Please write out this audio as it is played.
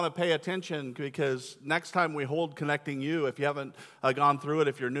To pay attention, because next time we hold Connecting You, if you haven't gone through it,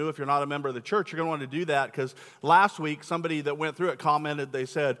 if you're new, if you're not a member of the church, you're going to want to do that, because last week somebody that went through it commented, they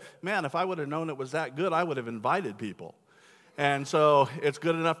said, man, if I would have known it was that good, I would have invited people. And so it's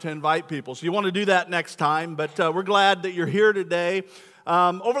good enough to invite people. So you want to do that next time, but we're glad that you're here today.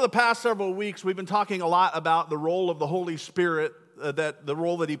 Over the past several weeks, we've been talking a lot about the role of the Holy Spirit, the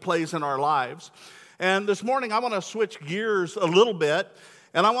role that He plays in our lives. And this morning I want to switch gears a little bit.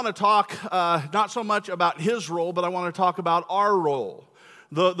 And I want to talk not so much about His role, but I want to talk about our role,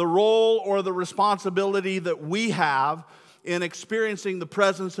 the role or the responsibility that we have in experiencing the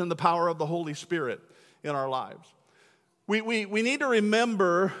presence and the power of the Holy Spirit in our lives. We need to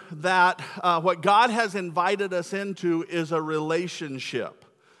remember that what God has invited us into is a relationship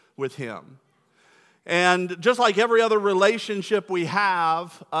with Him. And just like every other relationship we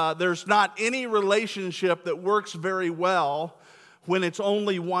have, there's not any relationship that works very well when it's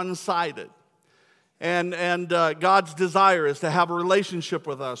only one-sided. And God's desire is to have a relationship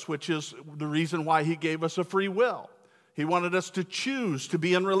with us, which is the reason why He gave us a free will. He wanted us to choose to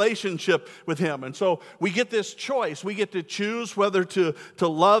be in relationship with Him. And so we get this choice. We get to choose whether to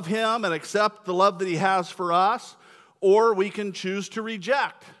love Him and accept the love that He has for us, or we can choose to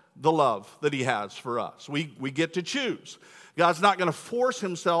reject the love that He has for us. We get to choose. God's not going to force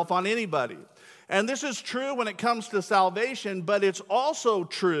Himself on anybody. And this is true when it comes to salvation, but it's also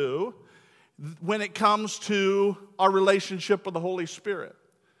true when it comes to our relationship with the Holy Spirit.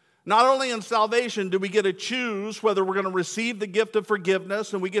 Not only in salvation do we get to choose whether we're going to receive the gift of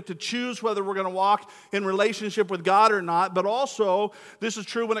forgiveness, and we get to choose whether we're going to walk in relationship with God or not, but also this is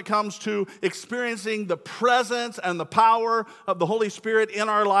true when it comes to experiencing the presence and the power of the Holy Spirit in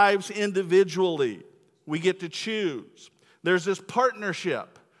our lives individually. We get to choose. There's this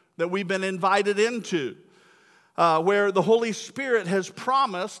partnership that we've been invited into, where the Holy Spirit has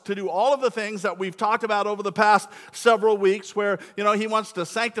promised to do all of the things that we've talked about over the past several weeks, where, He wants to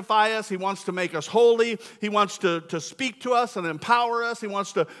sanctify us, He wants to make us holy, He wants to speak to us and empower us, He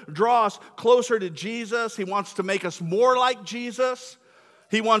wants to draw us closer to Jesus, He wants to make us more like Jesus,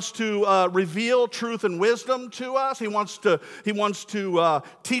 He wants to reveal truth and wisdom to us, He wants to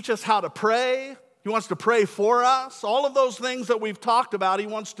teach us how to pray, He wants to pray for us. All of those things that we've talked about, He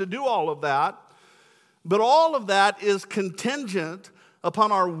wants to do all of that. But all of that is contingent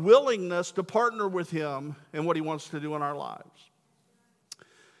upon our willingness to partner with Him in what He wants to do in our lives.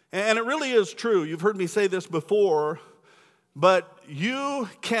 And it really is true. You've heard me say this before, but you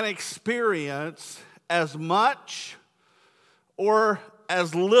can experience as much or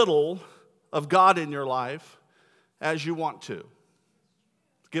as little of God in your life as you want to.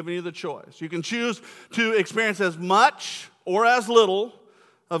 Giving you the choice. You can choose to experience as much or as little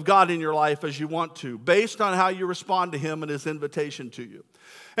of God in your life as you want to, based on how you respond to Him and His invitation to you.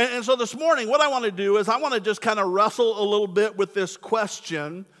 And so this morning, what I want to do is I want to just kind of wrestle a little bit with this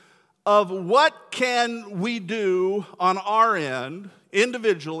question of what can we do on our end,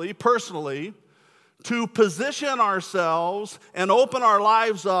 individually, personally, to position ourselves and open our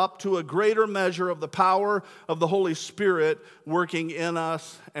lives up to a greater measure of the power of the Holy Spirit working in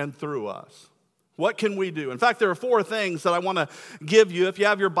us and through us. What can we do? In fact, there are 4 things that I want to give you. If you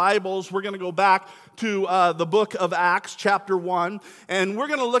have your Bibles, we're going to go back to the book of Acts, chapter 1, and we're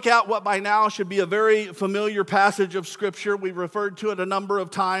going to look at what by now should be a very familiar passage of Scripture. We've referred to it a number of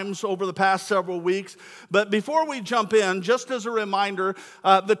times over the past several weeks. But before we jump in, just as a reminder,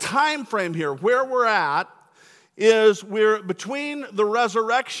 the time frame here, where we're at, is we're between the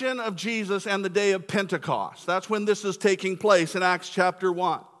resurrection of Jesus and the day of Pentecost. That's when this is taking place in Acts chapter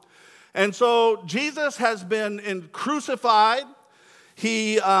 1. And so Jesus has been crucified.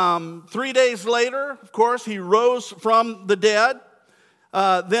 He, 3 days later, of course, He rose from the dead.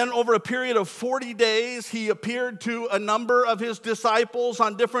 Then over a period of 40 days, He appeared to a number of His disciples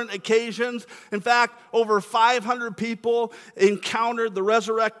on different occasions. In fact, over 500 people encountered the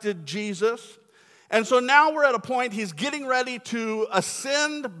resurrected Jesus. And so now we're at a point, He's getting ready to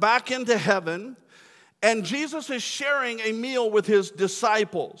ascend back into heaven. And Jesus is sharing a meal with His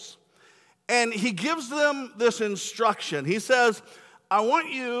disciples. And He gives them this instruction. He says, I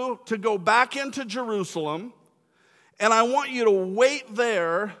want you to go back into Jerusalem, and I want you to wait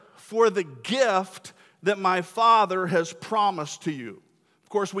there for the gift that my Father has promised to you. Of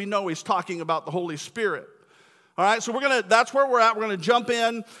course, we know He's talking about the Holy Spirit. All right, so that's where we're at. We're going to jump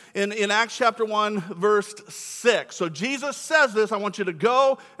in Acts chapter 1, verse 6. So Jesus says this, I want you to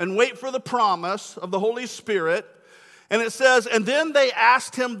go and wait for the promise of the Holy Spirit. And it says, and then they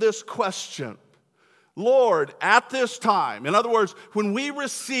asked Him this question. Lord, at this time, in other words, when we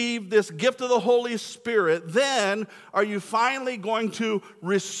receive this gift of the Holy Spirit, then are you finally going to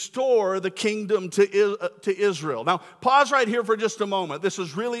restore the kingdom to Israel? Now, pause right here for just a moment. This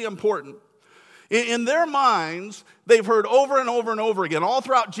is really important. In their minds, they've heard over and over and over again, all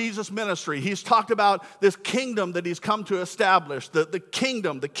throughout Jesus' ministry, he's talked about this kingdom that he's come to establish, the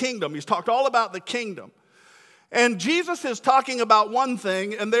kingdom. He's talked all about the kingdom. And Jesus is talking about one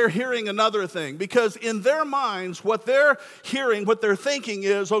thing, and they're hearing another thing. Because in their minds, what they're hearing, what they're thinking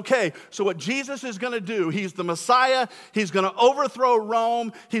is, okay, so what Jesus is going to do, he's the Messiah, he's going to overthrow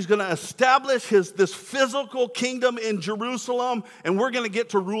Rome, he's going to establish this physical kingdom in Jerusalem, and we're going to get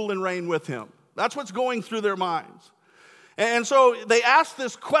to rule and reign with him. That's what's going through their minds. And so they ask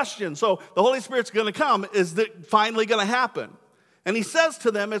this question, so the Holy Spirit's going to come, is that finally going to happen? And he says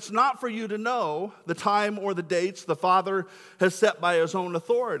to them, it's not for you to know the time or the dates the Father has set by his own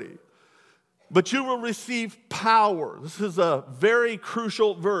authority. But you will receive power. This is a very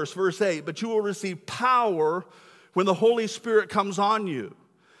crucial verse, verse 8. But you will receive power when the Holy Spirit comes on you.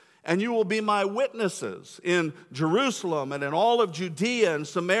 And you will be my witnesses in Jerusalem and in all of Judea and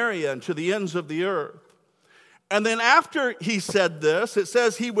Samaria and to the ends of the earth. And then after he said this, it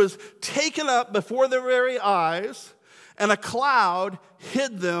says he was taken up before their very eyes, and a cloud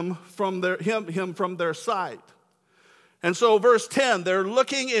hid him from their sight. And so verse 10, they're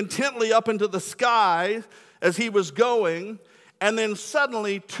looking intently up into the sky as he was going, and then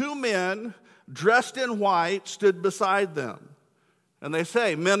suddenly 2 men dressed in white stood beside them. And they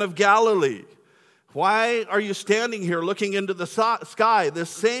say, men of Galilee, why are you standing here looking into the sky?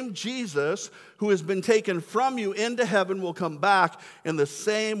 This same Jesus who has been taken from you into heaven will come back in the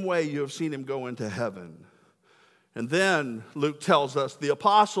same way you have seen him go into heaven. And then Luke tells us the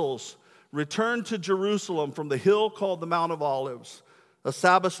apostles returned to Jerusalem from the hill called the Mount of Olives, a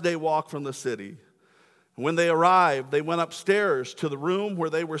Sabbath day walk from the city. When they arrived, they went upstairs to the room where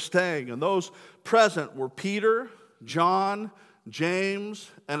they were staying. And those present were Peter, John, James,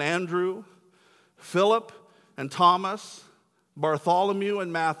 and Andrew, Philip and Thomas, Bartholomew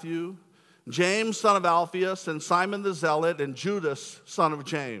and Matthew, James, son of Alphaeus, and Simon the Zealot, and Judas, son of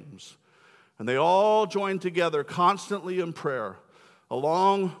James. And they all joined together constantly in prayer,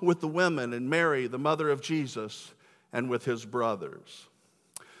 along with the women and Mary, the mother of Jesus, and with his brothers.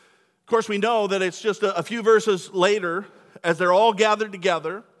 Of course, we know that it's just a few verses later, as they're all gathered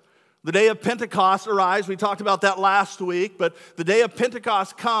together, the day of Pentecost arrives. We talked about that last week, but the day of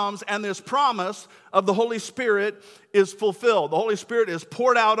Pentecost comes, and this promise of the Holy Spirit is fulfilled. The Holy Spirit is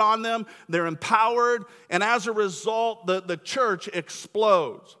poured out on them. They're empowered, and as a result, the church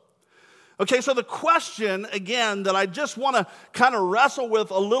explodes. Okay, so the question, again, that I just want to kind of wrestle with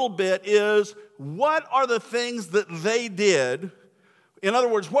a little bit is, what are the things that they did? In other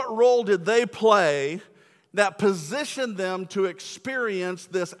words, what role did they play that positioned them to experience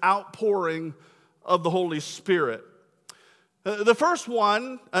this outpouring of the Holy Spirit? The first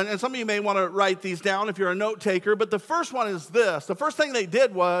one, and some of you may want to write these down if you're a note taker, but the first one is this. The first thing they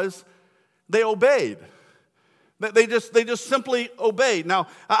did was they obeyed. They just simply obeyed. Now,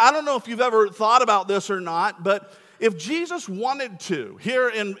 I don't know if you've ever thought about this or not, but if Jesus wanted to, here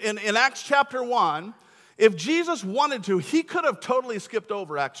in Acts chapter 1, if Jesus wanted to, he could have totally skipped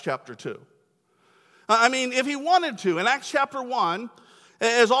over Acts chapter 2. I mean, if he wanted to, in Acts chapter 1,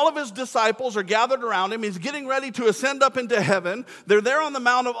 as all of his disciples are gathered around him, he's getting ready to ascend up into heaven. They're there on the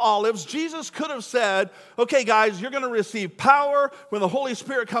Mount of Olives. Jesus could have said, okay, guys, you're going to receive power when the Holy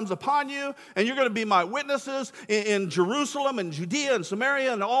Spirit comes upon you, and you're going to be my witnesses in Jerusalem and Judea and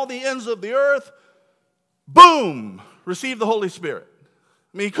Samaria and all the ends of the earth. Boom! Receive the Holy Spirit.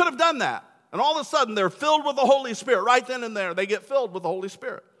 I mean, he could have done that. And all of a sudden, they're filled with the Holy Spirit. Right then and there, they get filled with the Holy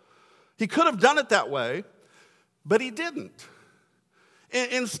Spirit. He could have done it that way, but he didn't.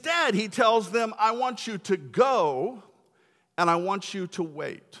 Instead, he tells them, I want you to go, and I want you to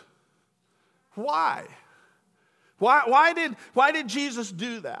wait. Why? Why did Jesus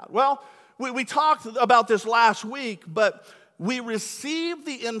do that? Well, we talked about this last week, but we receive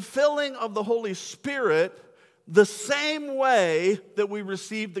the infilling of the Holy Spirit the same way that we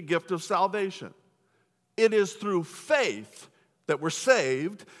receive the gift of salvation. It is through faith that we're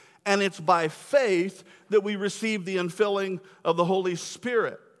saved, and it's by faith that we receive the infilling of the Holy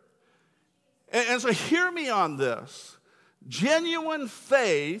Spirit. And so hear me on this. Genuine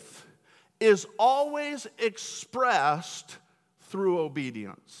faith is always expressed through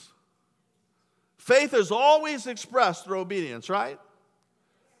obedience. Faith is always expressed through obedience, right?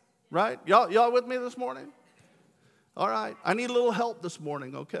 Right? Y'all with me this morning? All right. I need a little help this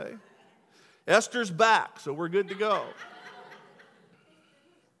morning, okay? Esther's back, so we're good to go.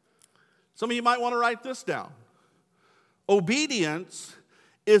 Some of you might want to write this down. Obedience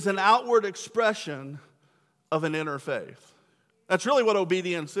is an outward expression of an inner faith. That's really what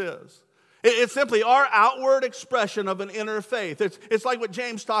obedience is. It's simply our outward expression of an inner faith. It's like what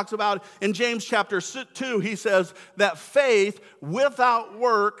James talks about in James chapter 2. He says that faith without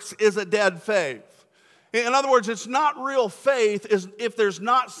works is a dead faith. In other words, it's not real faith if there's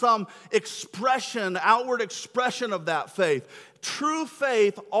not some expression, outward expression of that faith. True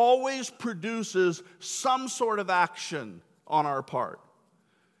faith always produces some sort of action on our part.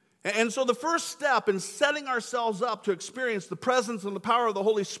 And so the first step in setting ourselves up to experience the presence and the power of the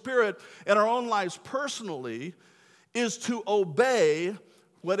Holy Spirit in our own lives personally is to obey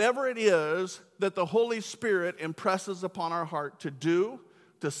whatever it is that the Holy Spirit impresses upon our heart to do,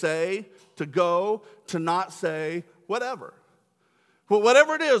 to say, to go, to not say, whatever. Well,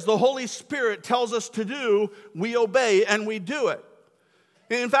 whatever it is the Holy Spirit tells us to do, we obey and we do it.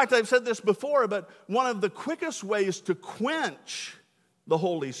 In fact, I've said this before, but one of the quickest ways to quench the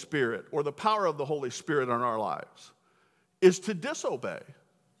Holy Spirit or the power of the Holy Spirit in our lives is to disobey.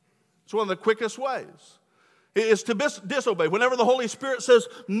 It's one of the quickest ways. Is to disobey. Whenever the Holy Spirit says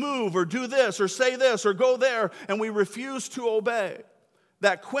move or do this or say this or go there and we refuse to obey,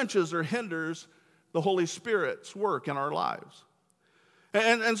 that quenches or hinders the Holy Spirit's work in our lives.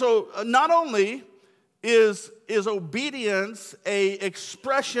 And so not only is obedience an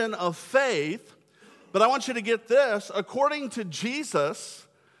expression of faith, but I want you to get this. According to Jesus,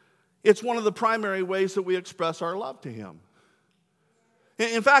 it's one of the primary ways that we express our love to him.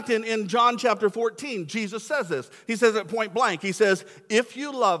 In fact, in John chapter 14, Jesus says this. He says it point blank. He says, if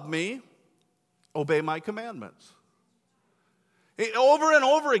you love me, obey my commandments. Over and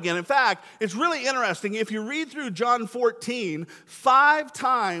over again. In fact, it's really interesting. If you read through John 14, 5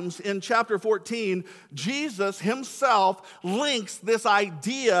 times in chapter 14, Jesus himself links this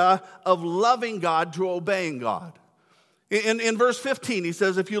idea of loving God to obeying God. In verse 15, he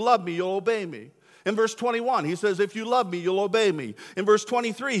says, if you love me, you'll obey me. In verse 21, he says, if you love me, you'll obey me. In verse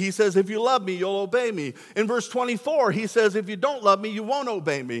 23, he says, if you love me, you'll obey me. In verse 24, he says, if you don't love me, you won't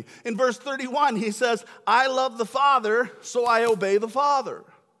obey me. In verse 31, he says, I love the Father, so I obey the Father.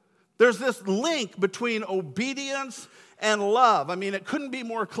 There's this link between obedience and love. I mean, it couldn't be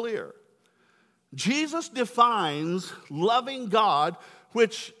more clear. Jesus defines loving God,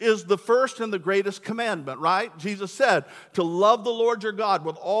 which is the first and the greatest commandment, right? Jesus said to love the Lord your God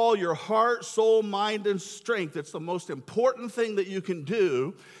with all your heart, soul, mind, and strength. It's the most important thing that you can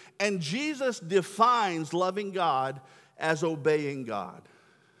do. And Jesus defines loving God as obeying God,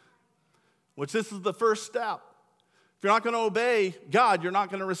 which this is the first step. If you're not going to obey God, you're not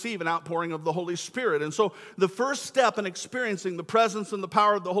going to receive an outpouring of the Holy Spirit. And so the first step in experiencing the presence and the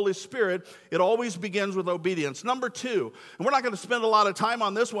power of the Holy Spirit, it always begins with obedience. Number 2, and we're not going to spend a lot of time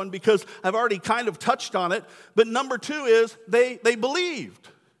on this one because I've already kind of touched on it, but number 2 is they believed.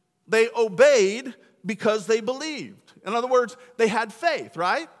 They obeyed because they believed. In other words, they had faith,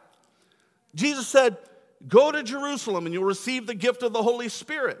 right? Jesus said, go to Jerusalem and you'll receive the gift of the Holy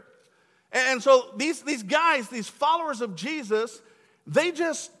Spirit. And so these guys, these followers of Jesus, they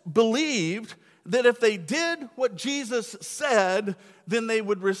just believed that if they did what Jesus said, then they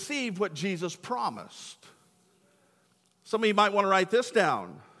would receive what Jesus promised. Some of you might want to write this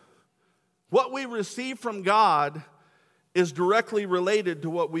down. What we receive from God is directly related to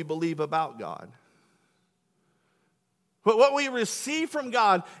what we believe about God. But what we receive from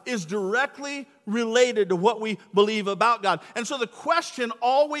God is directly related to what we believe about God. And so the question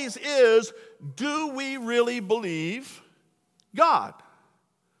always is, do we really believe God?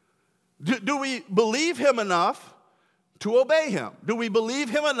 Do we believe him enough to obey him? Do we believe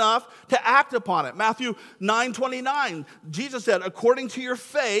him enough to act upon it? Matthew 9:29, Jesus said, according to your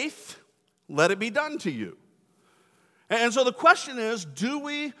faith, let it be done to you. And so the question is, do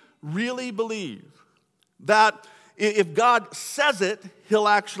we really believe that if God says it, he'll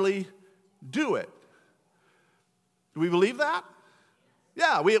actually do it? Do we believe that?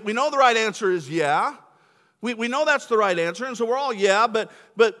 Yeah, we know the right answer is yeah. We know that's the right answer, and so we're all yeah, but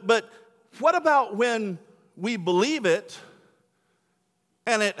what about when we believe it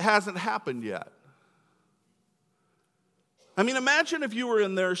and it hasn't happened yet? I mean, imagine if you were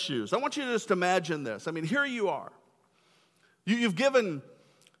in their shoes. I want you to just imagine this. I mean, here you are. You've given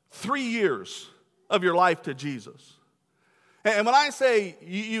 3 years of your life to Jesus. And when I say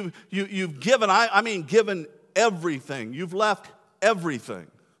you've given, I mean given everything. You've left everything.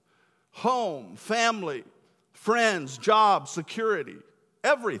 Home, family, friends, job, security,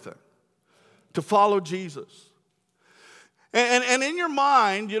 everything to follow Jesus. And in your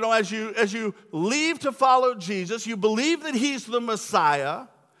mind, you know, as you leave to follow Jesus, you believe that he's the Messiah,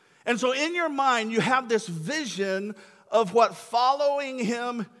 And so in your mind, you have this vision of what following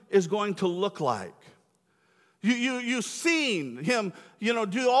him is going to look like. You've seen him,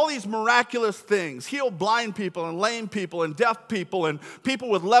 do all these miraculous things, heal blind people and lame people and deaf people and people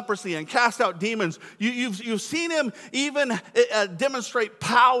with leprosy and cast out demons. You've seen him even demonstrate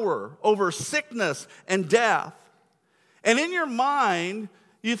power over sickness and death. And in your mind,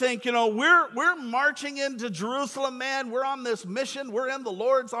 you think, we're marching into Jerusalem, man. We're on this mission. We're in the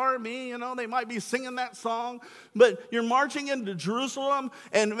Lord's army. They might be singing that song. But you're marching into Jerusalem,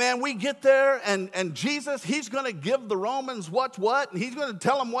 and, man, we get there, and Jesus, he's going to give the Romans what's what, and he's going to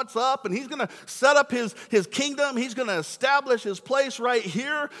tell them what's up, and he's going to set up his kingdom. He's going to establish his place right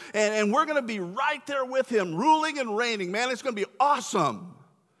here, and we're going to be right there with him, ruling and reigning. Man, it's going to be awesome.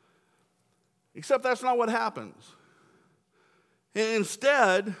 Except that's not what happens.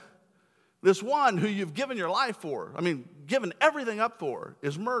 Instead, this one who you've given your life for, given everything up for,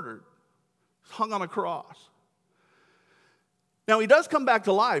 is murdered. He's hung on a cross. Now, he does come back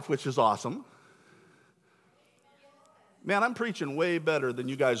to life, which is awesome. Man, I'm preaching way better than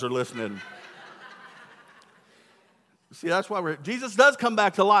you guys are listening. See, that's why Jesus does come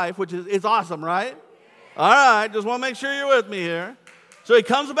back to life, which is awesome, right? All right, just want to make sure you're with me here. So he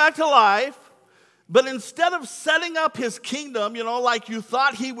comes back to life. But instead of setting up his kingdom, like you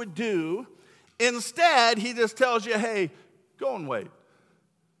thought he would do, instead he just tells you, hey, go and wait.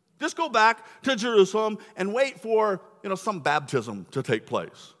 Just go back to Jerusalem and wait for, some baptism to take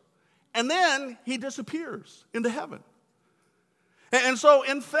place. And then he disappears into heaven. And so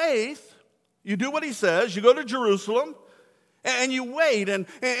in faith, you do what he says. You go to Jerusalem and you wait. And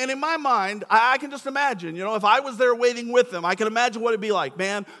in my mind, I can just imagine, if I was there waiting with them, I can imagine what it'd be like.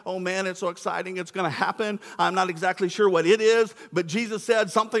 Man, it's so exciting. It's going to happen. I'm not exactly sure what it is, but Jesus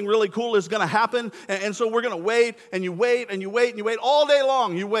said something really cool is going to happen. And so we're going to wait, and you wait, and you wait, and you wait. All day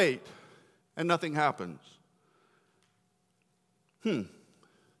long, you wait, and nothing happens.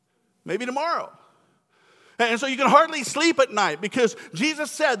 Maybe tomorrow. And so you can hardly sleep at night because Jesus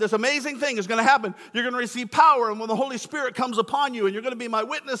said this amazing thing is going to happen. You're going to receive power, and when the Holy Spirit comes upon you, and you're going to be my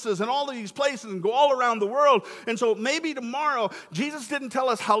witnesses in all of these places and go all around the world. And so maybe tomorrow, Jesus didn't tell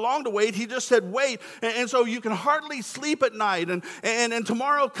us how long to wait. He just said wait. And so you can hardly sleep at night, and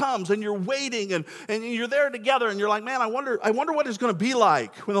tomorrow comes, and you're waiting, and you're there together, and you're like, man, I wonder what it's going to be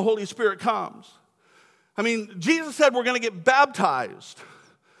like when the Holy Spirit comes. Jesus said we're going to get baptized.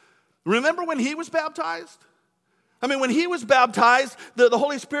 Remember when he was baptized? When he was baptized, the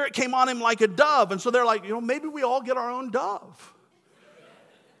Holy Spirit came on him like a dove. And so they're like, maybe we all get our own dove.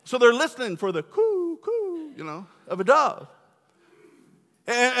 So they're listening for the coo, coo, of a dove.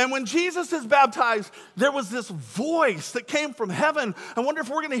 And when Jesus is baptized, there was this voice that came from heaven. I wonder if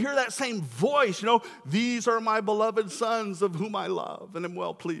we're going to hear that same voice, these are my beloved sons of whom I love and am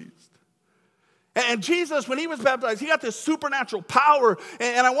well pleased. And Jesus, when he was baptized, he got this supernatural power.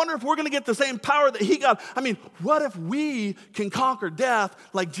 And I wonder if we're going to get the same power that he got. What if we can conquer death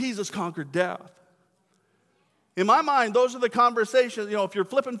like Jesus conquered death? In my mind, those are the conversations. If you're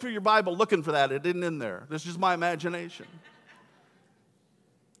flipping through your Bible looking for that, it isn't in there. This is just my imagination.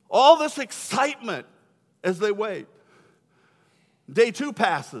 All this excitement as they wait. Day 2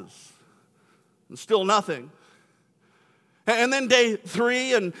 passes, and still nothing. And then day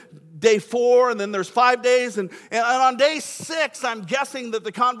 3 and day 4, and then there's 5 days. And on day 6, I'm guessing that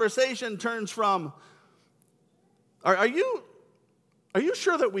the conversation turns from, are you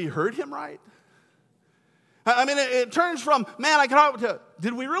sure that we heard him right? It turns from, man, I can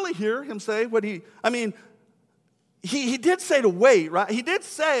did we really hear him say what he did say to wait, right? He did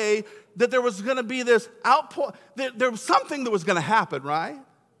say that there was going to be this outpour, there was something that was going to happen, right?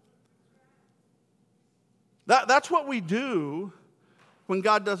 That's what we do when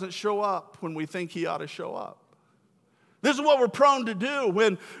God doesn't show up when we think he ought to show up. This is what we're prone to do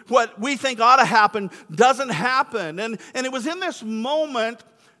when what we think ought to happen doesn't happen. And it was in this moment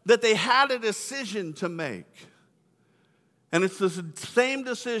that they had a decision to make. And it's the same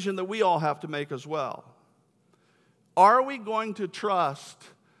decision that we all have to make as well. Are we going to trust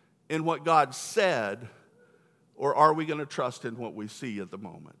in what God said, or are we going to trust in what we see at the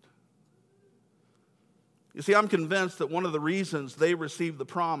moment? You see, I'm convinced that one of the reasons they received the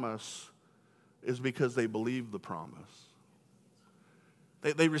promise is because they believed the promise.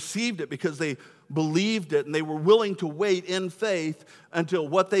 They received it because they believed it, and they were willing to wait in faith until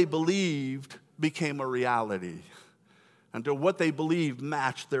what they believed became a reality, until what they believed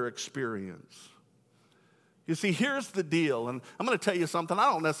matched their experience. You see, here's the deal, and I'm going to tell you something. I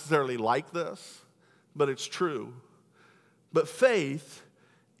don't necessarily like this, but it's true. But faith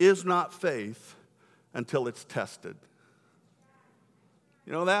is not faith until it's tested.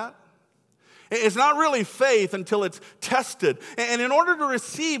 You know that? It's not really faith until it's tested. And in order to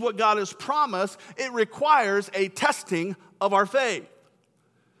receive what God has promised, it requires a testing of our faith.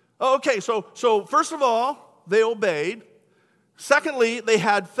 Okay, so first of all, they obeyed. Secondly, they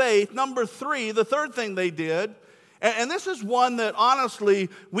had faith. Number three, the third thing they did, and this is one that honestly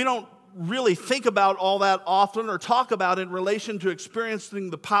we don't really think about all that often or talk about in relation to experiencing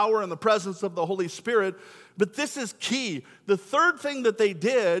the power and the presence of the Holy Spirit, but this is key. The third thing that they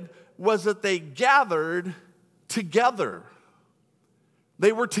did was that they gathered together.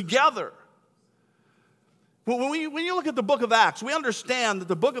 They were together. When you look at the book of Acts, we understand that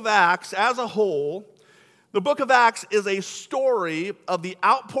the book of Acts as a whole, the book of Acts is a story of the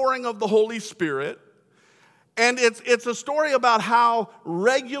outpouring of the Holy Spirit. And it's a story about how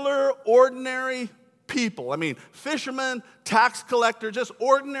regular, ordinary people, fishermen, tax collectors, just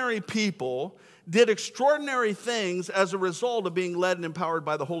ordinary people, did extraordinary things as a result of being led and empowered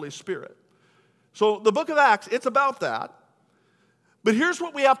by the Holy Spirit. So the book of Acts, it's about that. But here's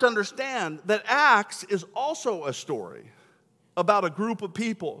what we have to understand, that Acts is also a story about a group of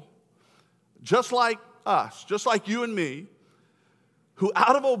people, just like us, just like you and me, who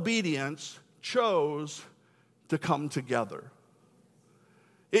out of obedience chose to come together.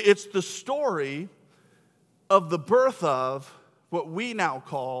 It's the story of the birth of what we now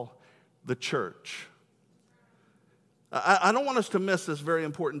call the church. I don't want us to miss this very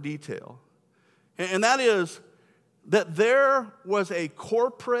important detail. And that is that there was a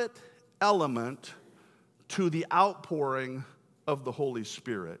corporate element to the outpouring of the Holy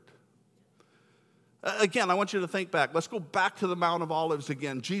Spirit. Again, I want you to think back. Let's go back to the Mount of Olives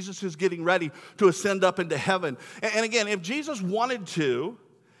again. Jesus is getting ready to ascend up into heaven. And again, if Jesus wanted to,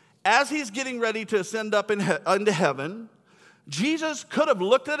 as he's getting ready to ascend up into heaven, Jesus could have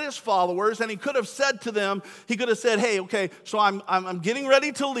looked at his followers and he could have said to them, he could have said, hey, okay, so I'm getting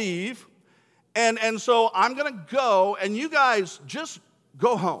ready to leave, and so I'm going to go, and you guys just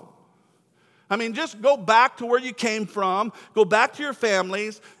go home. Just go back to where you came from, go back to your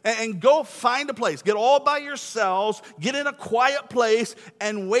families, and go find a place. Get all by yourselves, get in a quiet place,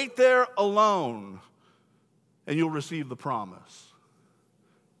 and wait there alone, and you'll receive the promise.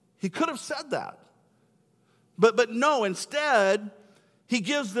 He could have said that. But no, instead, he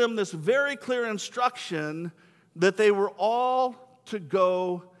gives them this very clear instruction that they were all to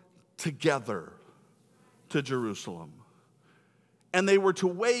go together to Jerusalem. And they were to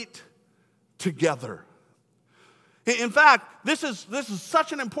wait together. In fact, this is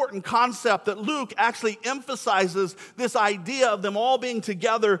such an important concept that Luke actually emphasizes this idea of them all being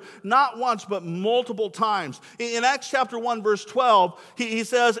together not once but multiple times. In Acts chapter 1 verse 12, he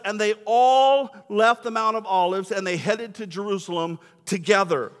says, and they all left the Mount of Olives and they headed to Jerusalem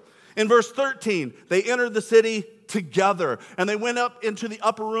together. In verse 13, they entered the city together, and they went up into the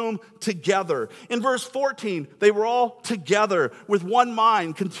upper room together. In verse 14, they were all together with one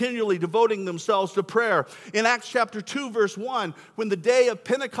mind, continually devoting themselves to prayer. In Acts chapter 2, verse 1, when the day of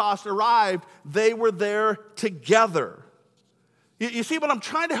Pentecost arrived, they were there together. You see, what I'm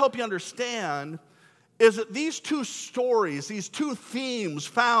trying to help you understand is that these two stories, these two themes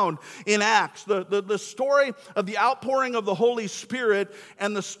found in Acts, the story of the outpouring of the Holy Spirit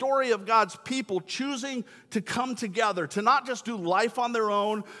and the story of God's people choosing to come together, to not just do life on their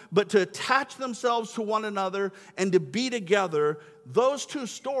own, but to attach themselves to one another and to be together, those two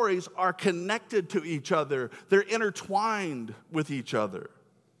stories are connected to each other. They're intertwined with each other.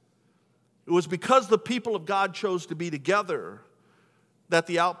 It was because the people of God chose to be together that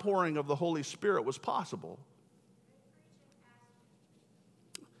the outpouring of the Holy Spirit was possible.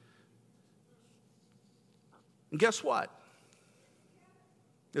 And guess what?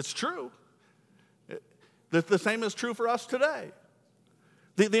 It's true. The same is true for us today.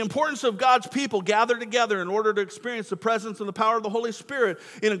 The importance of God's people gathered together in order to experience the presence and the power of the Holy Spirit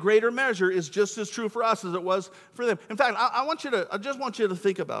in a greater measure is just as true for us as it was for them. In fact, I just want you to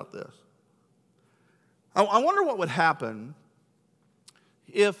think about this. I wonder what would happen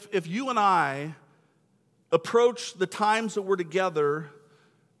if you and I approach the times that we're together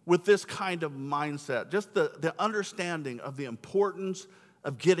with this kind of mindset, just the understanding of the importance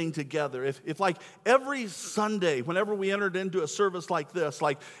of getting together. If like every Sunday, whenever we entered into a service like this,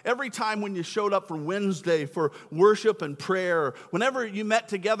 like every time when you showed up for Wednesday for worship and prayer, whenever you met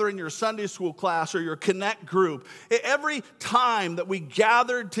together in your Sunday school class or your Connect group, every time that we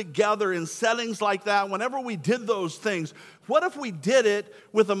gathered together in settings like that, whenever we did those things, what if we did it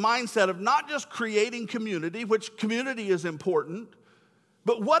with a mindset of not just creating community, which community is important,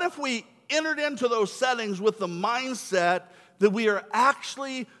 but what if we entered into those settings with the mindset that we are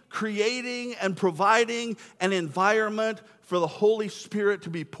actually creating and providing an environment for the Holy Spirit to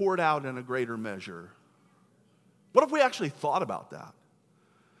be poured out in a greater measure? What if we actually thought about that?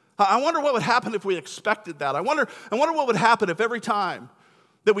 I wonder what would happen if we expected that. I wonder what would happen if every time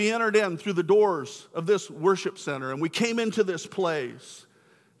that we entered in through the doors of this worship center and we came into this place,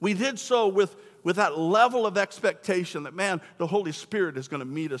 we did so with that level of expectation that, man, the Holy Spirit is going to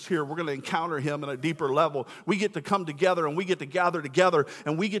meet us here. We're going to encounter him at a deeper level. We get to come together and we get to gather together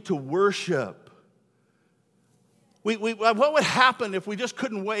and we get to worship. What would happen if we just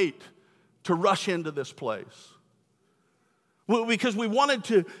couldn't wait to rush into this place? Because we wanted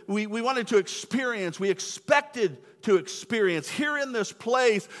to experience, we expected to experience here in this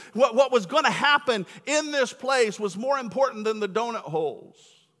place. What was going to happen in this place was more important than the donut holes,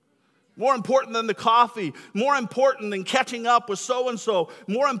 more important than the coffee, more important than catching up with so-and-so,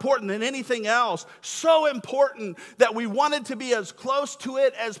 more important than anything else. So important that we wanted to be as close to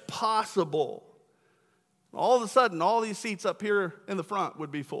it as possible. All of a sudden, all these seats up here in the front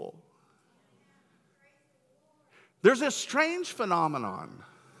would be full. There's this strange phenomenon.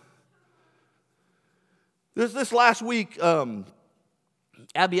 This last week,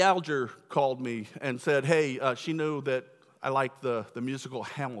 Abby Alger called me and said, hey, she knew that I liked the musical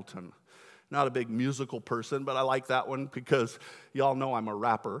Hamilton. Not a big musical person, but I like that one because y'all know I'm a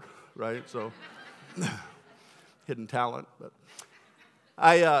rapper, right? So, hidden talent. But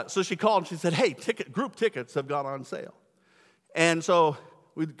so she called and she said, hey, group tickets have gone on sale. And so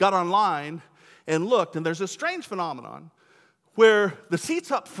we got online and looked, and there's a strange phenomenon where the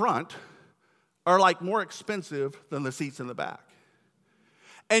seats up front are like more expensive than the seats in the back.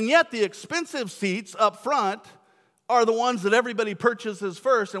 And yet the expensive seats up front are the ones that everybody purchases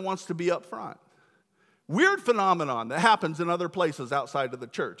first and wants to be up front. Weird phenomenon that happens in other places outside of the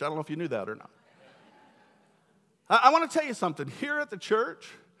church. I don't know if you knew that or not. I want to tell you something. Here at the church,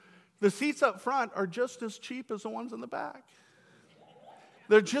 the seats up front are just as cheap as the ones in the back.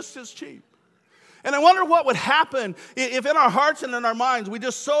 They're just as cheap. And I wonder what would happen if in our hearts and in our minds we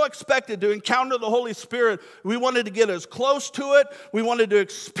just so expected to encounter the Holy Spirit. We wanted to get as close to it. We wanted to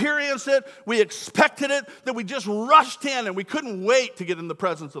experience it. We expected it, that we just rushed in and we couldn't wait to get in the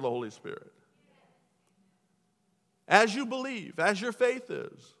presence of the Holy Spirit. As you believe, as your faith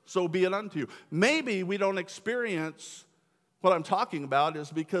is, so be it unto you. Maybe we don't experience what I'm talking about is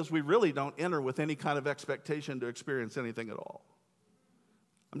because we really don't enter with any kind of expectation to experience anything at all.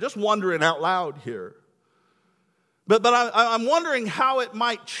 I'm just wondering out loud here. But I'm wondering how it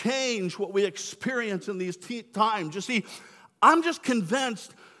might change what we experience in these times. You see, I'm just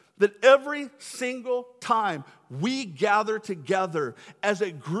convinced that every single time we gather together as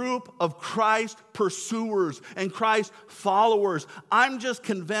a group of Christ pursuers and Christ followers, I'm just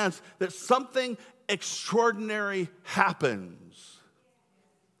convinced that something extraordinary happens.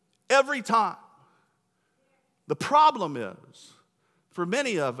 Every time. The problem is, for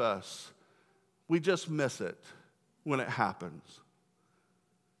many of us, we just miss it when it happens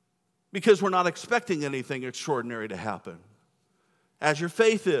because we're not expecting anything extraordinary to happen. As your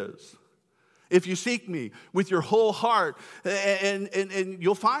faith is, if you seek me with your whole heart, and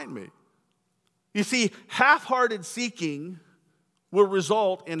you'll find me. You see, half-hearted seeking will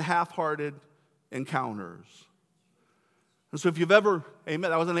result in half-hearted encounters. And so if you've ever,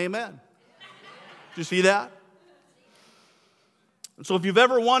 amen, that was an amen. Did you see that? And so if you've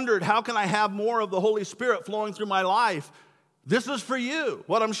ever wondered, how can I have more of the Holy Spirit flowing through my life? This is for you.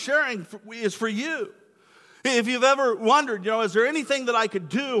 What I'm sharing is for you. If you've ever wondered, is there anything that I could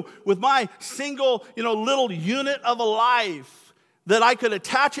do with my single, little unit of a life that I could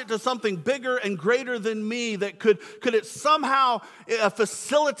attach it to something bigger and greater than me, that could it somehow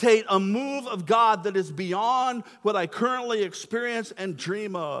facilitate a move of God that is beyond what I currently experience and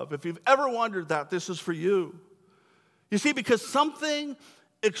dream of? If you've ever wondered that, this is for you. You see, because something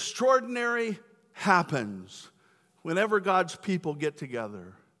extraordinary happens whenever God's people get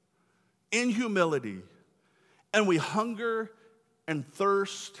together in humility and we hunger and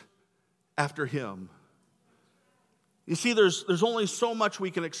thirst after Him. You see, there's only so much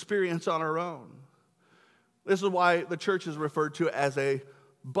we can experience on our own. This is why the church is referred to as a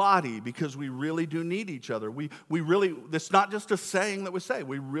body, because we really do need each other. We really, it's not just a saying that we say,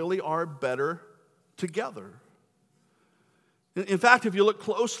 we really are better together. In fact, if you look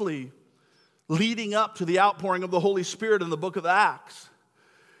closely, leading up to the outpouring of the Holy Spirit in the book of Acts,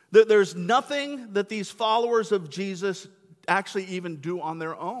 there's nothing that these followers of Jesus actually even do on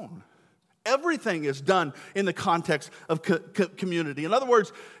their own. Everything is done in the context of community. In other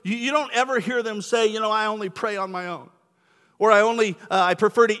words, you don't ever hear them say, I only pray on my own. Or I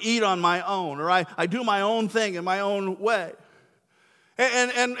prefer to eat on my own. Or I do my own thing in my own way.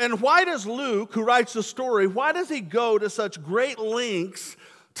 And why does Luke, who writes the story, why does he go to such great lengths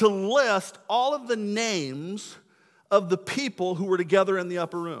to list all of the names of the people who were together in the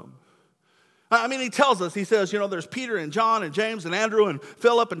upper room? I mean, he tells us, he says, there's Peter and John and James and Andrew and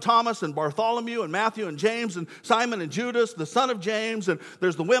Philip and Thomas and Bartholomew and Matthew and James and Simon and Judas, the son of James, and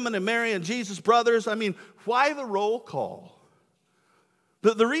there's the women and Mary and Jesus' brothers. I mean, why the roll call?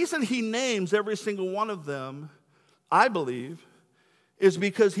 The reason he names every single one of them, I believe, is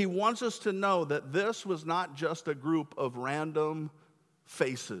because he wants us to know that this was not just a group of random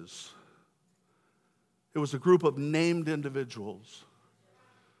faces. It was a group of named individuals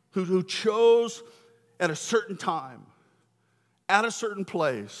who chose at a certain time, at a certain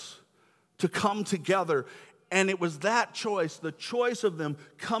place, to come together. And it was that choice, the choice of them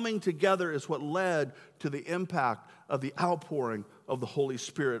coming together, is what led to the impact of the outpouring of the Holy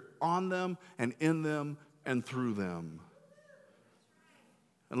Spirit on them and in them and through them.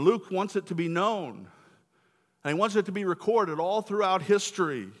 And Luke wants it to be known, and he wants it to be recorded all throughout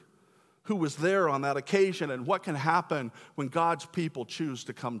history, who was there on that occasion and what can happen when God's people choose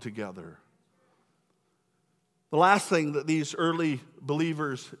to come together. The last thing that these early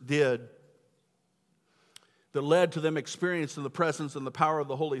believers did that led to them experiencing the presence and the power of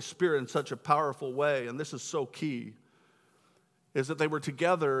the Holy Spirit in such a powerful way, and this is so key, is that they were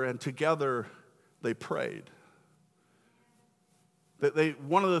together, and together they prayed.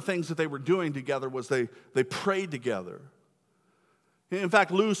 One of the things that they were doing together was they prayed together. In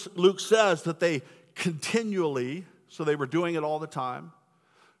fact, Luke says that they continually, so they were doing it all the time,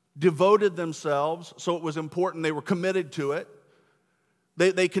 devoted themselves, so it was important, they were committed to it.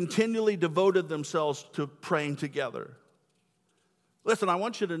 They continually devoted themselves to praying together. Listen, I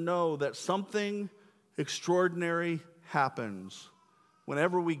want you to know that something extraordinary happens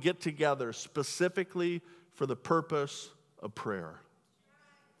whenever we get together specifically for the purpose of prayer.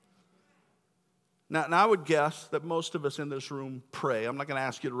 Now, I would guess that most of us in this room pray. I'm not going to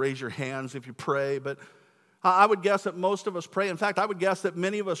ask you to raise your hands if you pray, but I would guess that most of us pray. In fact, I would guess that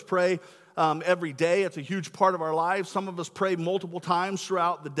many of us pray every day. It's a huge part of our lives. Some of us pray multiple times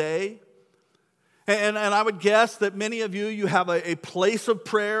throughout the day. And I would guess that many of you have a place of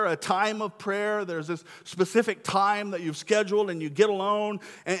prayer, a time of prayer. There's this specific time that you've scheduled, and you get alone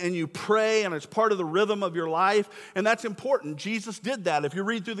and you pray, and it's part of the rhythm of your life. And that's important. Jesus did that. If you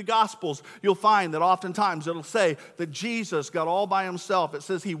read through the Gospels, you'll find that oftentimes it'll say that Jesus got all by himself. It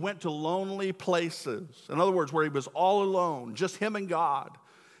says he went to lonely places. In other words, where he was all alone, just him and God,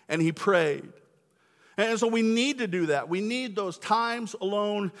 and he prayed. And so we need to do that. We need those times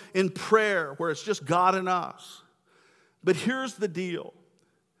alone in prayer where it's just God and us. But here's the deal.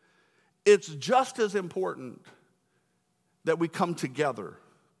 It's just as important that we come together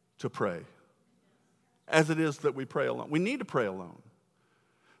to pray as it is that we pray alone. We need to pray alone.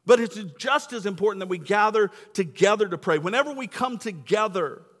 But it's just as important that we gather together to pray. Whenever we come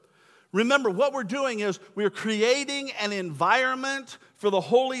together, remember, what we're doing is we're creating an environment for the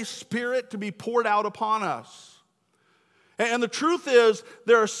Holy Spirit to be poured out upon us. And the truth is,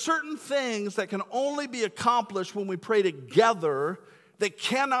 there are certain things that can only be accomplished when we pray together that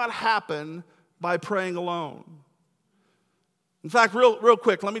cannot happen by praying alone. In fact, real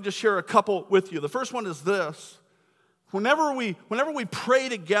quick, let me just share a couple with you. The first one is this. Whenever we pray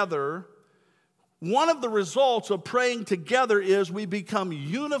together, one of the results of praying together is we become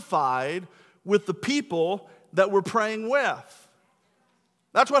unified with the people that we're praying with.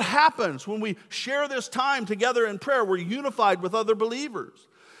 That's what happens when we share this time together in prayer. We're unified with other believers.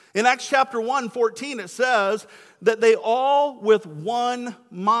 In Acts chapter 1:14, it says that they all with one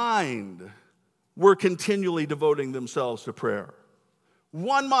mind were continually devoting themselves to prayer.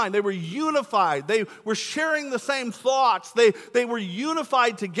 One mind. They were unified. They were sharing the same thoughts. They were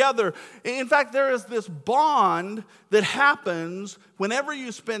unified together. In fact, there is this bond that happens whenever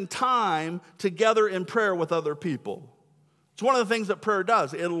you spend time together in prayer with other people. It's one of the things that prayer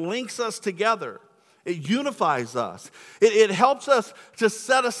does. It links us together. It unifies us. It helps us to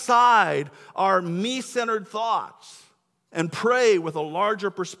set aside our me-centered thoughts and pray with a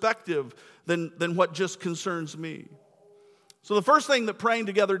larger perspective than what just concerns me. So the first thing that praying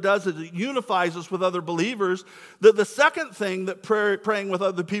together does is it unifies us with other believers. The second thing that praying with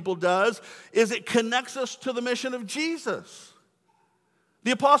other people does is it connects us to the mission of Jesus.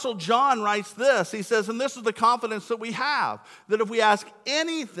 The Apostle John writes this. He says, and this is the confidence that we have, that if we ask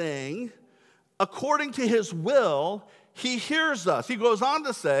anything according to his will, he hears us. He goes on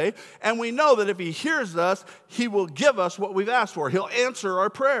to say, and we know that if he hears us, he will give us what we've asked for. He'll answer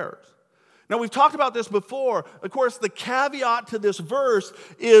our prayers. Now, we've talked about this before. Of course, the caveat to this verse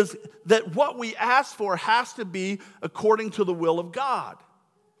is that what we ask for has to be according to the will of God,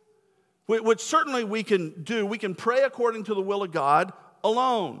 which certainly we can do. We can pray according to the will of God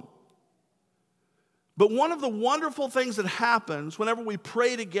alone. But one of the wonderful things that happens whenever we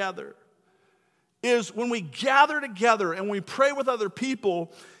pray together is when we gather together and we pray with other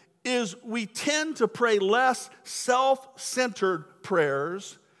people, is we tend to pray less self-centered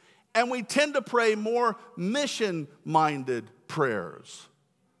prayers, and we tend to pray more mission-minded prayers.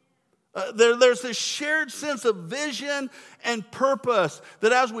 There's this shared sense of vision and purpose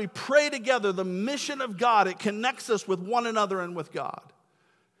that as we pray together, the mission of God, it connects us with one another and with God.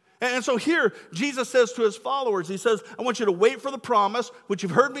 And so here, Jesus says to his followers, he says, I want you to wait for the promise, which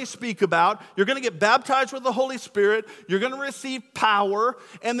you've heard me speak about. You're going to get baptized with the Holy Spirit. You're going to receive power.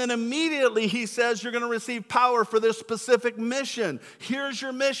 And then immediately he says, you're going to receive power for this specific mission. Here's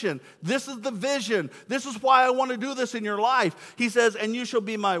your mission. This is the vision. This is why I want to do this in your life. He says, and you shall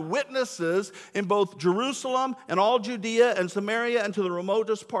be my witnesses in both Jerusalem and all Judea and Samaria and to the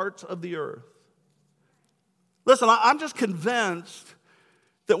remotest parts of the earth. Listen, I'm just convinced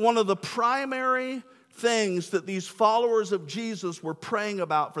that one of the primary things that these followers of Jesus were praying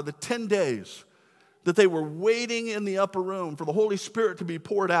about for the 10 days that they were waiting in the upper room for the Holy Spirit to be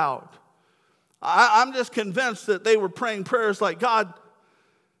poured out, I'm just convinced that they were praying prayers like, God,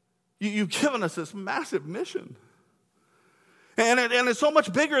 you've given us this massive mission. And it's so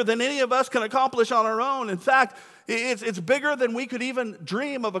much bigger than any of us can accomplish on our own. In fact, it's bigger than we could even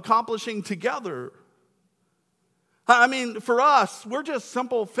dream of accomplishing together. I mean, for us, we're just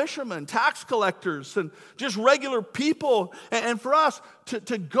simple fishermen, tax collectors, and just regular people. And for us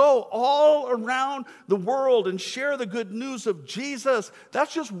to go all around the world and share the good news of Jesus,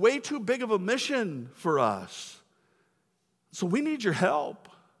 that's just way too big of a mission for us. So we need your help.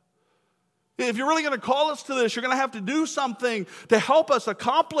 If you're really going to call us to this, you're going to have to do something to help us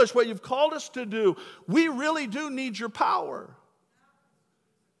accomplish what you've called us to do. We really do need your power.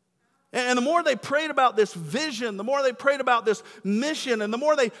 And the more they prayed about this vision, the more they prayed about this mission, and the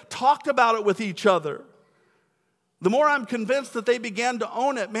more they talked about it with each other, the more I'm convinced that they began to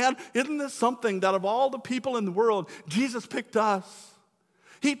own it. Man, isn't this something that of all the people in the world, Jesus picked us?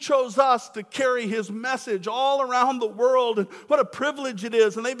 He chose us to carry his message all around the world, and what a privilege it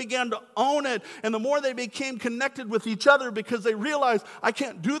is. And they began to own it. And the more they became connected with each other because they realized, I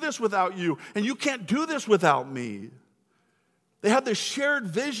can't do this without you, and you can't do this without me. They had this shared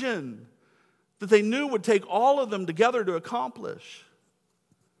vision that they knew would take all of them together to accomplish.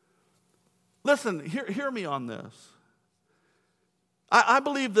 Listen, hear me on this. I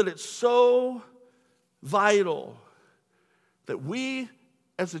believe that it's so vital that we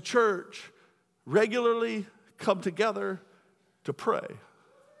as a church regularly come together to pray.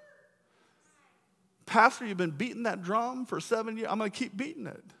 Pastor, you've been beating that drum for 7 years. I'm going to keep beating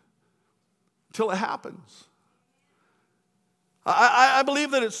it until it happens. I believe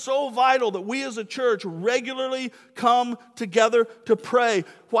that it's so vital that we as a church regularly come together to pray.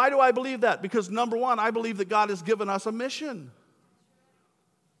 Why do I believe that? Because number one, I believe that God has given us a mission.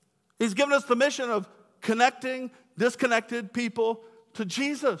 He's given us the mission of connecting disconnected people to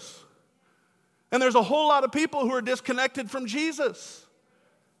Jesus. And there's a whole lot of people who are disconnected from Jesus.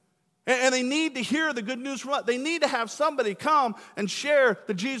 And they need to hear the good news from us. They need to have somebody come and share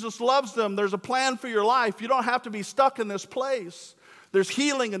that Jesus loves them. There's a plan for your life. You don't have to be stuck in this place. There's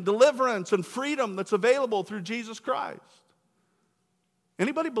healing and deliverance and freedom that's available through Jesus Christ.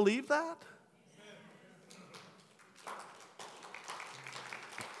 Anybody believe that?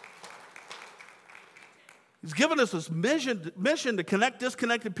 He's given us this mission to connect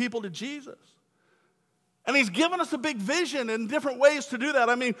disconnected people to Jesus. And he's given us a big vision in different ways to do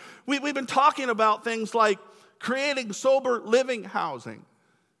that. I mean, we've been talking about things like creating sober living housing.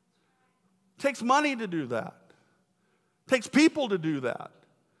 It takes money to do that. It takes people to do that.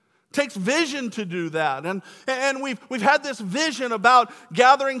 It takes vision to do that. And we've had this vision about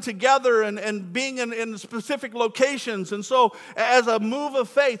gathering together and being in specific locations. And so as a move of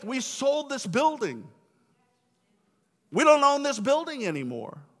faith, we sold this building. We don't own this building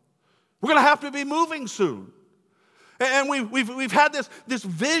anymore. We're going to have to be moving soon. And we've had this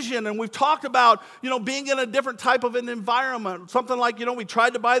vision, and we've talked about, being in a different type of an environment. Something like, we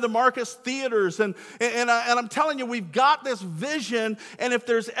tried to buy the Marcus Theaters. And I'm telling you, we've got this vision. And if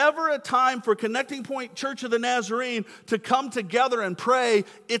there's ever a time for Connecting Point Church of the Nazarene to come together and pray,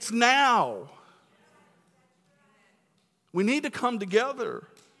 it's now. We need to come together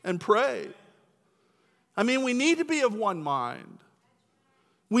and pray. I mean, we need to be of one mind.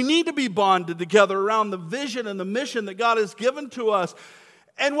 We need to be bonded together around the vision and the mission that God has given to us.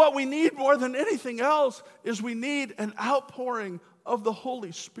 And what we need more than anything else is we need an outpouring of the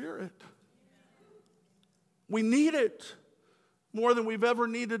Holy Spirit. We need it more than we've ever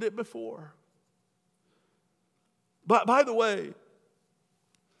needed it before. But by the way,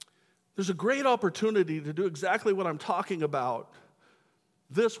 there's a great opportunity to do exactly what I'm talking about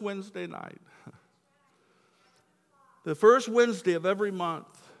this Wednesday night. The first Wednesday of every month,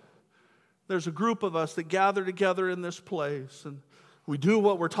 there's a group of us that gather together in this place, and we do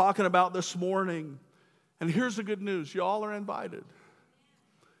what we're talking about this morning. And here's the good news. Y'all are invited.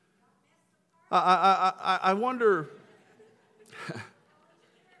 I wonder...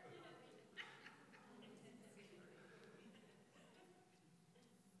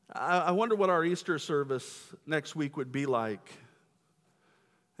 I wonder what our Easter service next week would be like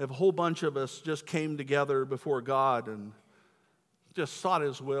if a whole bunch of us just came together before God and just sought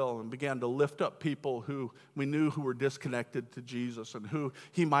His will and began to lift up people who we knew who were disconnected to Jesus and who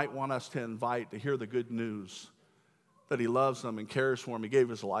He might want us to invite to hear the good news that He loves them and cares for them. He gave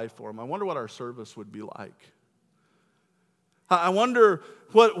His life for them. I wonder what our service would be like. I wonder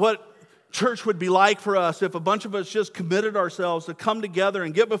what church would be like for us if a bunch of us just committed ourselves to come together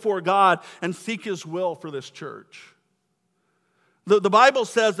and get before God and seek His will for this church. The Bible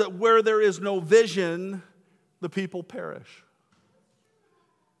says that where there is no vision, the people perish.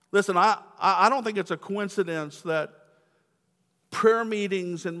 Listen, I don't think it's a coincidence that prayer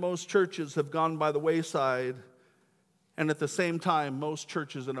meetings in most churches have gone by the wayside, and at the same time, most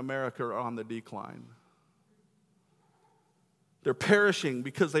churches in America are on the decline. They're perishing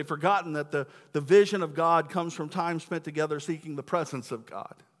because they've forgotten that the vision of God comes from time spent together seeking the presence of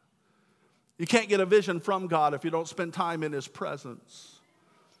God. You can't get a vision from God if you don't spend time in His presence.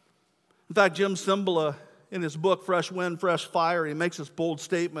 In fact, Jim Cymbala, in his book, Fresh Wind, Fresh Fire, he makes this bold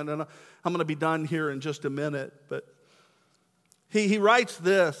statement, and I'm going to be done here in just a minute. But he writes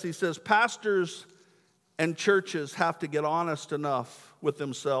this. He says, pastors and churches have to get honest enough with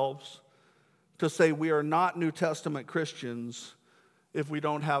themselves to say we are not New Testament Christians if we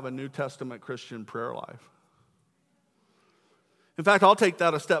don't have a New Testament Christian prayer life. In fact, I'll take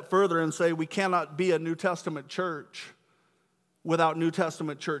that a step further and say we cannot be a New Testament church without New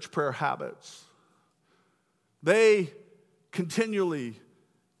Testament church prayer habits. They continually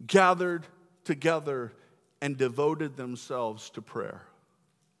gathered together and devoted themselves to prayer.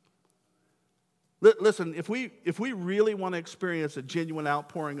 Listen, if we really want to experience a genuine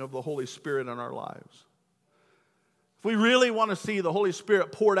outpouring of the Holy Spirit in our lives, if we really want to see the Holy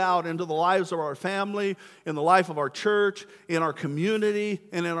Spirit poured out into the lives of our family, in the life of our church, in our community,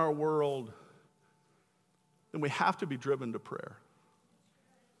 and in our world, then we have to be driven to prayer.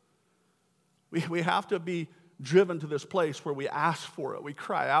 We have to be driven to this place where we ask for it, we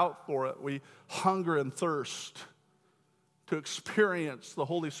cry out for it, we hunger and thirst to experience the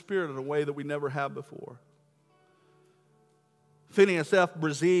Holy Spirit in a way that we never have before. Phineas F.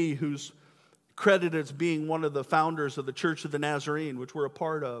 Bresee, who's credited as being one of the founders of the Church of the Nazarene, which we're a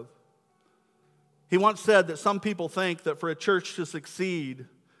part of, he once said that some people think that for a church to succeed,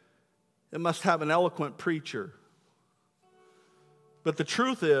 it must have an eloquent preacher. But the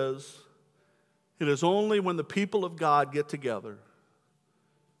truth is, it is only when the people of God get together,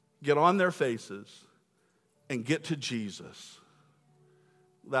 get on their faces, and get to Jesus,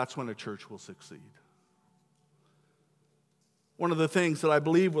 that's when a church will succeed. One of the things that I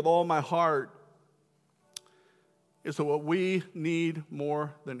believe with all my heart is that what we need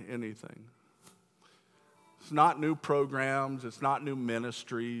more than anything, it's not new programs, it's not new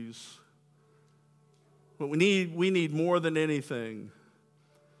ministries. What we need more than anything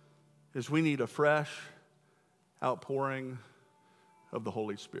is we need a fresh outpouring of the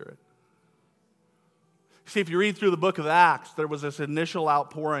Holy Spirit. See, if you read through the book of Acts, there was this initial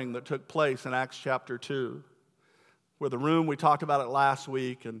outpouring that took place in Acts chapter 2, where the room, we talked about it last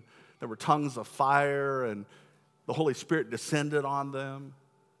week, and there were tongues of fire, and the Holy Spirit descended on them.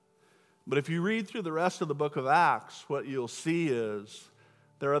 But if you read through the rest of the book of Acts, what you'll see is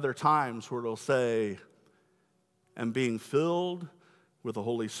there are other times where it'll say, and being filled with the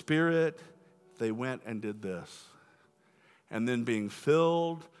Holy Spirit, they went and did this. And then being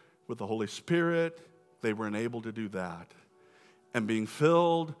filled with the Holy Spirit, they were enabled to do that. And being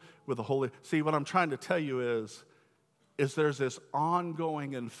filled with the Holy... See, what I'm trying to tell you is there's this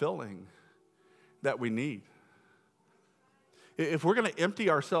ongoing infilling that we need. If we're going to empty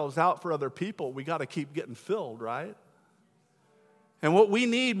ourselves out for other people, we got to keep getting filled, right? And what we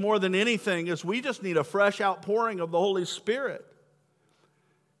need more than anything is we just need a fresh outpouring of the Holy Spirit.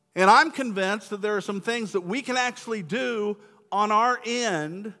 And I'm convinced that there are some things that we can actually do on our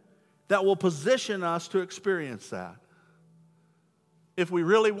end that will position us to experience that. if we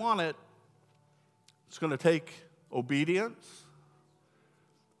really want it, it's going to take obedience.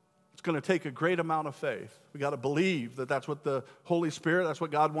 It's going to take a great amount of faith. We got to believe that that's what the Holy Spirit, that's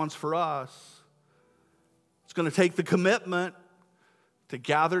what God wants for us. It's going to take the commitment to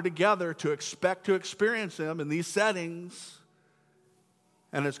gather together, to expect to experience Him in these settings.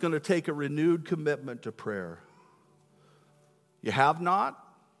 And it's going to take a renewed commitment to prayer. You have not?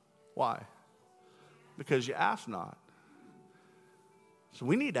 Why? Because you ask not. So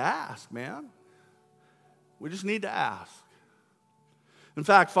we need to ask, man. We just need to ask. In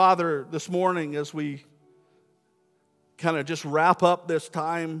fact, Father, this morning as we kind of just wrap up this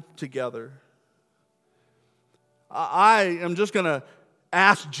time together, I am just going to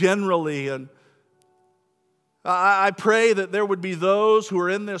ask generally, and I pray that there would be those who are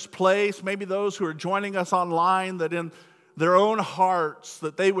in this place, maybe those who are joining us online, that in their own hearts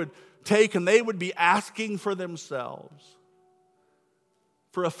that they would take and they would be asking for themselves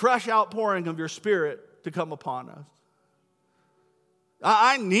for a fresh outpouring of your Spirit to come upon us.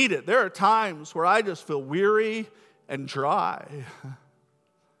 I need it. There are times where I just feel weary and dry.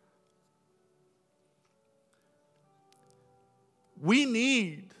 We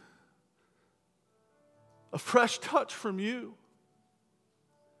need a fresh touch from you.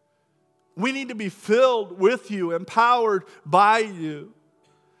 We need to be filled with you, empowered by you,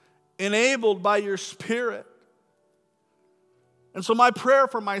 enabled by your Spirit. And so my prayer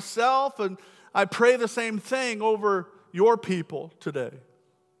for myself, and I pray the same thing over your people today,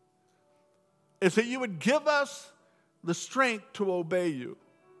 is that you would give us the strength to obey you.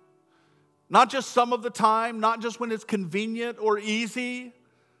 Not just some of the time, not just when it's convenient or easy,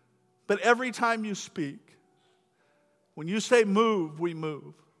 but every time you speak. When you say move, we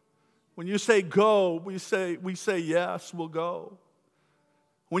move. When you say go, we say yes, we'll go.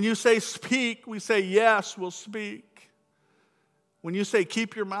 When you say speak, we say yes, we'll speak. When you say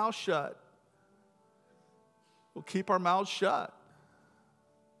keep your mouth shut, we'll keep our mouths shut.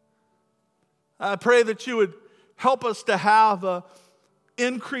 I pray that you would help us to have an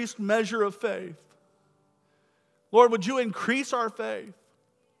increased measure of faith. Lord, would you increase our faith?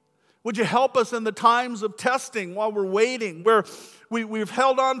 Would you help us in the times of testing while we're waiting, where we've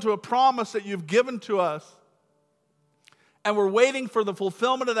held on to a promise that you've given to us, and we're waiting for the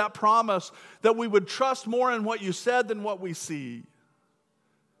fulfillment of that promise, that we would trust more in what you said than what we see.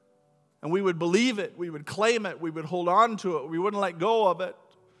 And we would believe it, we would claim it, we would hold on to it, we wouldn't let go of it,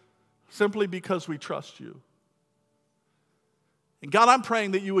 simply because we trust you. And God, I'm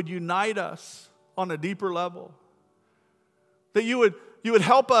praying that you would unite us on a deeper level. That you would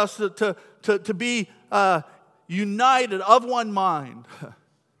help us to be united of one mind,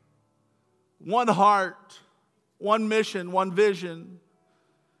 one heart, one mission, one vision,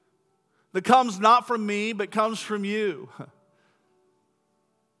 that comes not from me, but comes from you.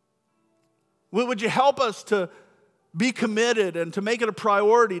 Would you help us to be committed and to make it a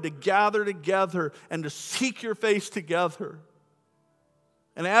priority to gather together and to seek your face together?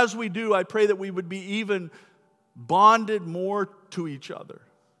 And as we do, I pray that we would be even bonded more to each other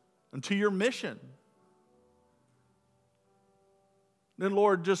and to your mission. Then,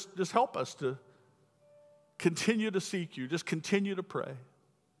 Lord, just help us to continue to seek you, just continue to pray,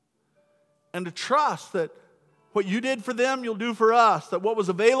 and to trust that what you did for them, you'll do for us, that what was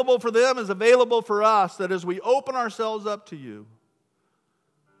available for them is available for us, that as we open ourselves up to you,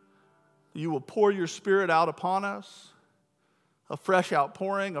 you will pour your Spirit out upon us, a fresh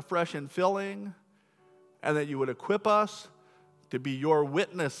outpouring, a fresh infilling, and that you would equip us to be your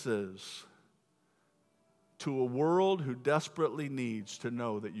witnesses to a world who desperately needs to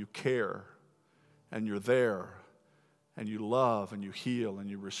know that you care and you're there and you love and you heal and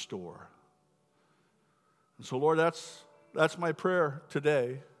you restore. And so, Lord, that's my prayer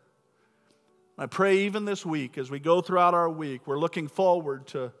today. I pray even this week, as we go throughout our week, we're looking forward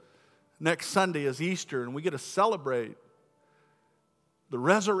to next Sunday as Easter, and we get to celebrate the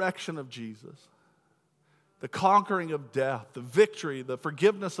resurrection of Jesus, the conquering of death, the victory, the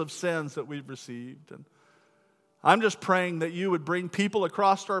forgiveness of sins that we've received. And I'm just praying that you would bring people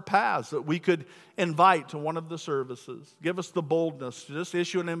across our paths that we could invite to one of the services. Give us the boldness to just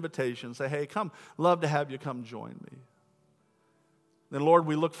issue an invitation. Say, hey, come, love to have you come join me. Then, Lord,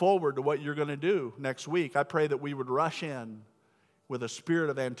 we look forward to what you're going to do next week. I pray that we would rush in with a spirit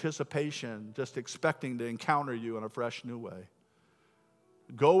of anticipation, just expecting to encounter you in a fresh new way.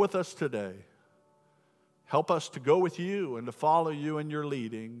 Go with us today. Help us to go with you and to follow you in your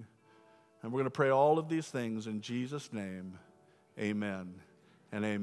leading. And we're going to pray all of these things in Jesus' name. Amen and amen.